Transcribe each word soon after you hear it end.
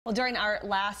Well, during our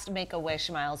last Make-A-Wish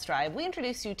Miles Drive, we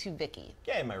introduced you to Vikki.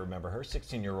 Yeah, you might remember her,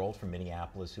 16-year-old from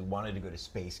Minneapolis who wanted to go to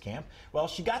space camp. Well,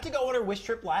 she got to go on her wish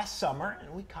trip last summer,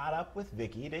 and we caught up with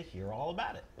Vikki to hear all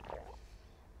about it. It's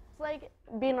like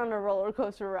being on a roller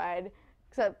coaster ride,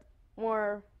 except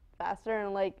more faster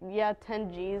and like, yeah,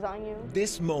 10 G's on you.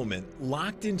 This moment,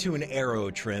 locked into an aero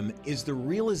trim, is the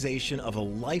realization of a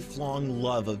lifelong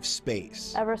love of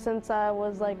space. Ever since I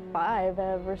was like 5,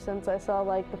 ever since I saw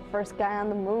like the first guy on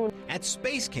the moon. At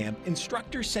space camp,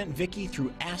 instructors sent Vikki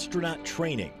through astronaut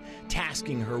training,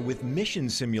 tasking her with mission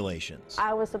simulations.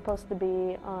 I was supposed to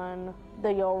be on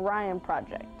the Orion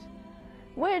project,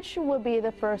 which would be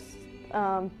the first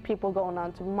people going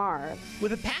on to Mars.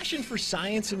 With a passion for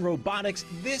science and robotics,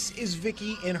 this is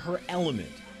Vikki in her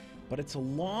element. But it's a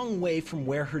long way from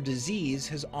where her disease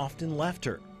has often left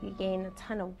her. You gain a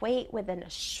ton of weight within a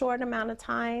short amount of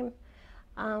time.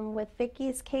 With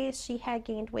Vikki's case, she had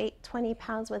gained weight 20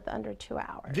 pounds with under 2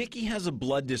 hours. Vikki has a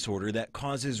blood disorder that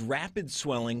causes rapid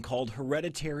swelling called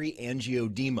hereditary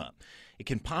angioedema. It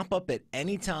can pop up at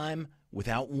any time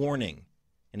without warning.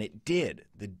 And it did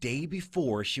the day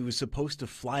before she was supposed to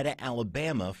fly to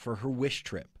Alabama for her wish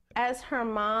trip. As her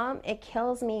mom, it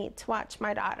kills me to watch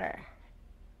my daughter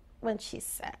when she's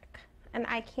sick, and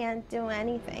I can't do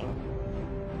anything.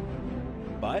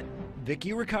 But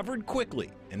Vikki recovered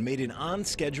quickly and made an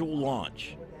on-schedule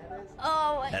launch.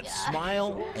 Oh my That God.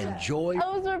 smile and joy.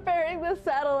 I was repairing the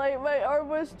satellite. My arm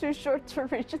was too short to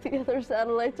reach the other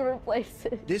satellite to replace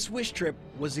it. This wish trip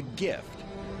was a gift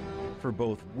for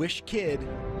both Wish Kid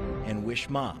and Wish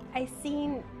Mom. I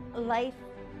seen life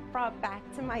brought back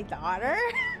to my daughter.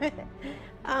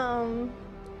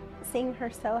 Seeing her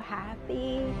so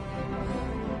happy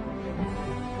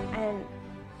and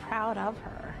proud of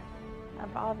her,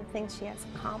 of all the things she has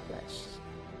accomplished.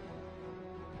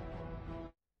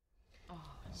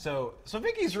 So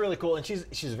Vikki's really cool, and she's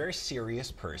a very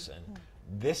serious person.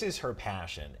 This is her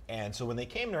passion, and so when they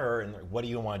came to her and like, what do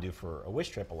you want to do for a wish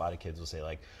trip, a lot of kids will say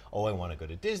like, oh, I want to go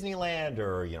to Disneyland,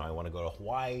 or I want to go to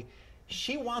Hawaii.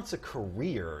 She wants a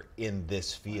career in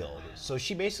this field, so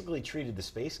she basically treated the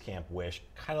space camp wish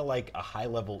kind of like a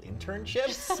high-level internship.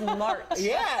 Smart.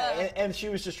 Yeah, and she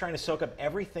was just trying to soak up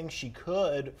everything she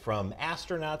could from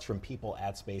astronauts, from people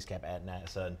at space camp at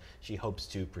NASA, and she hopes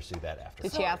to pursue that after.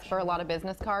 Did she ask for a lot of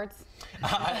business cards?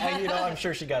 I'm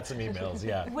sure she got some emails,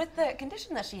 yeah. With the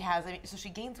condition that she has, I mean, so she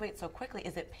gains weight so quickly,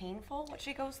 is it painful what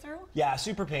she goes through? Yeah,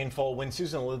 super painful. When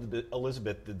Susan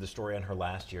Elizabeth did the story on her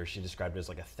last year, she described it as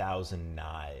like 1,000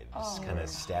 knives kind of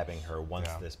stabbing her once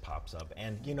this pops up.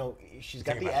 And, she's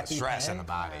got the EpiPen. Stress in the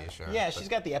body, sure. Yeah, she's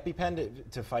got the EpiPen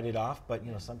to fight it off, but,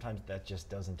 sometimes that just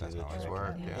doesn't do the trick.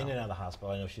 Work, yeah. In and out of the hospital.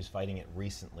 I know she's fighting it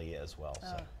recently as well.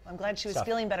 So. I'm glad she was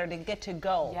feeling better to get to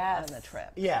go on the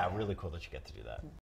trip. Yeah, really cool that you get to do that.